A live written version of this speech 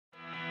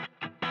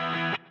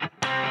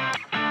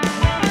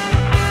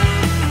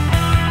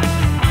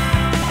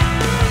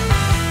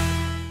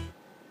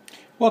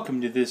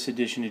Welcome to this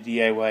edition of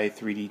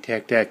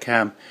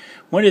DIY3DTech.com.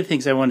 One of the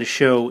things I want to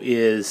show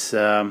is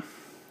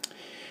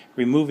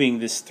removing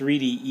this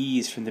 3D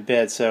ease from the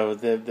bed. So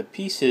the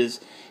piece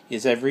is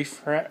I've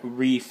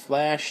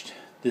reflashed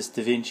this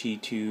Da Vinci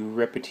to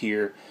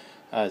Repetier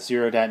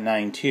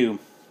 0.92,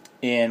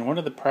 and one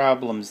of the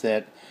problems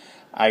that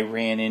I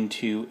ran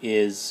into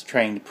is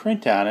trying to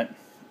print on it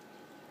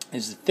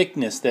is the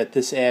thickness that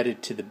this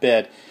added to the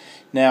bed.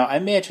 Now, I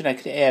imagine I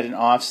could add an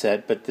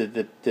offset, but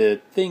the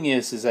thing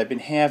is I've been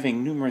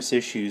having numerous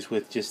issues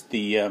with just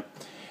the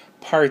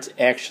parts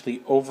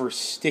actually over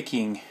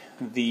sticking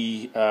on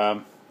the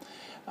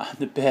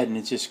bed, and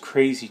it's just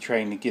crazy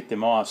trying to get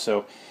them off.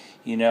 So,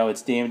 you know,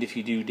 it's damned if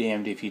you do,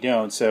 damned if you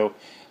don't. So,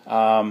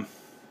 and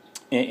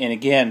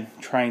again,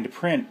 trying to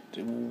print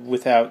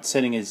without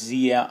setting a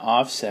Z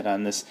offset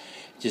on this,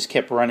 just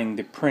kept running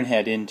the print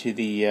head into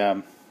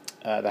the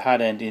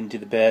hot end into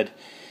the bed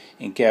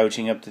and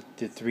gouging up the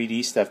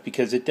 3D stuff,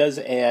 because it does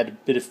add a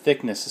bit of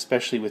thickness,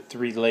 especially with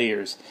 3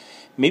 layers.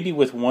 Maybe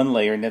with 1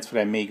 layer, and that's what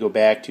I may go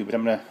back to, but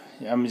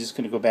I'm just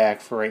gonna go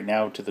back for right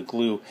now to the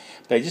glue.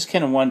 But I just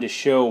kind of wanted to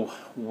show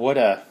what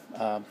a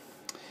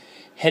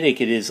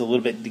headache it is a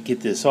little bit to get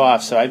this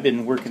off. So I've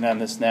been working on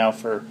this now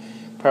for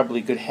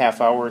probably a good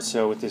half hour or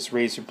so with this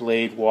razor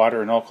blade,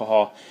 water, and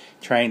alcohol,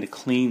 trying to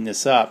clean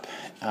this up.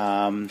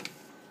 And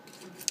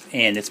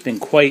it's been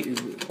quite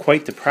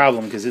the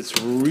problem, because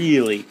it's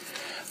really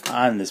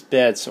on this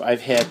bed, so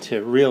I've had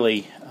to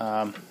really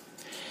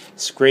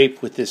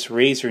scrape with this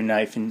razor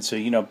knife. And so,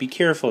 you know, be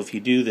careful if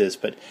you do this,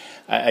 but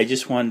I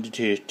just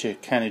wanted to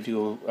kind of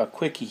do a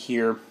quickie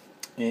here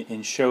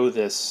and show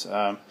this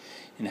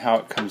and how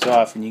it comes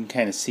off. And you can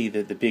kind of see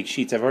the big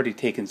sheets. I've already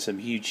taken some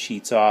huge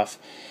sheets off,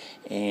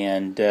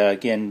 and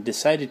again,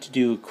 decided to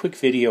do a quick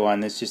video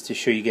on this just to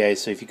show you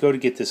guys. So if you go to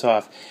get this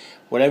off,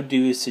 what I would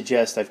do is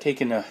suggest, I've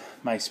taken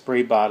my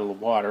spray bottle of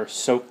water,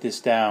 soaked this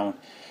down,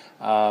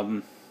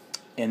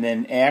 and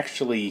then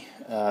actually,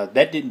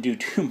 that didn't do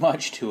too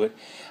much to it.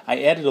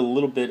 I added a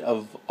little bit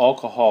of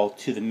alcohol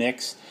to the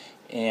mix,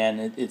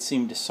 and it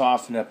seemed to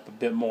soften up a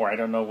bit more. I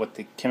don't know what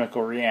the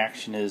chemical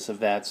reaction is of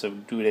that, so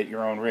do it at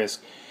your own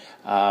risk.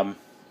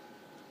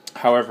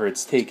 However,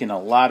 it's taken a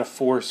lot of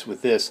force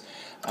with this.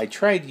 I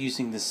tried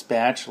using the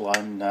spatula,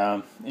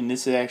 and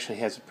this actually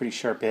has a pretty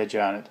sharp edge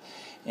on it,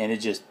 and it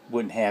just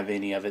wouldn't have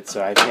any of it.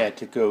 So I've had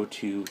to go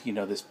to, you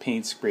know, this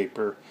paint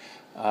scraper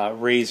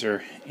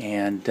razor,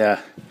 and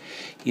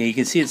yeah, you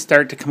can see it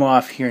start to come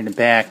off here in the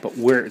back, but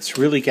where it's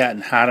really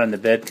gotten hot on the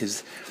bed,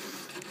 because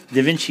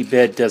Da Vinci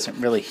bed doesn't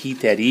really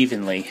heat that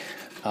evenly,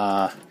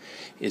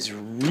 is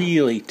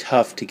really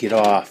tough to get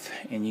off.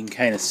 And you can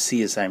kind of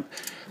see as I'm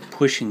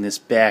pushing this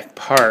back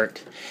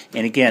part,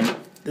 and again,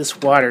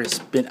 this water's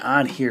been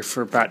on here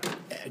for about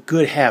a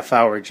good half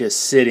hour, just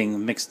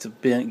sitting, mixed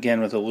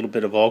again with a little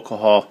bit of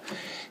alcohol.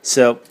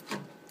 So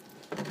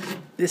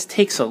this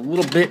takes a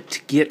little bit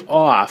to get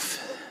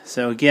off.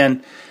 So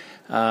again,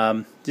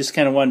 just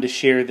kind of wanted to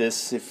share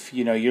this. If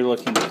you know you're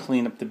looking to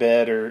clean up the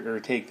bed or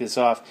take this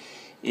off,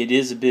 it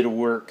is a bit of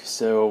work.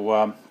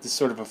 So this is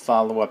sort of a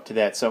follow-up to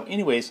that. So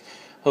anyways,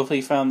 hopefully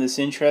you found this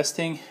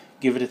interesting.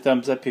 Give it a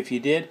thumbs up if you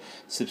did.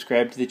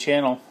 Subscribe to the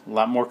channel. A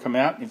lot more come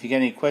out. If you got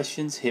any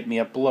questions, hit me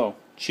up below.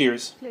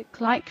 Cheers. Click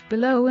like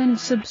below and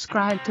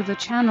subscribe to the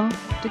channel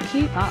to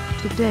keep up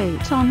to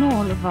date on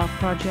all of our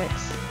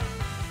projects.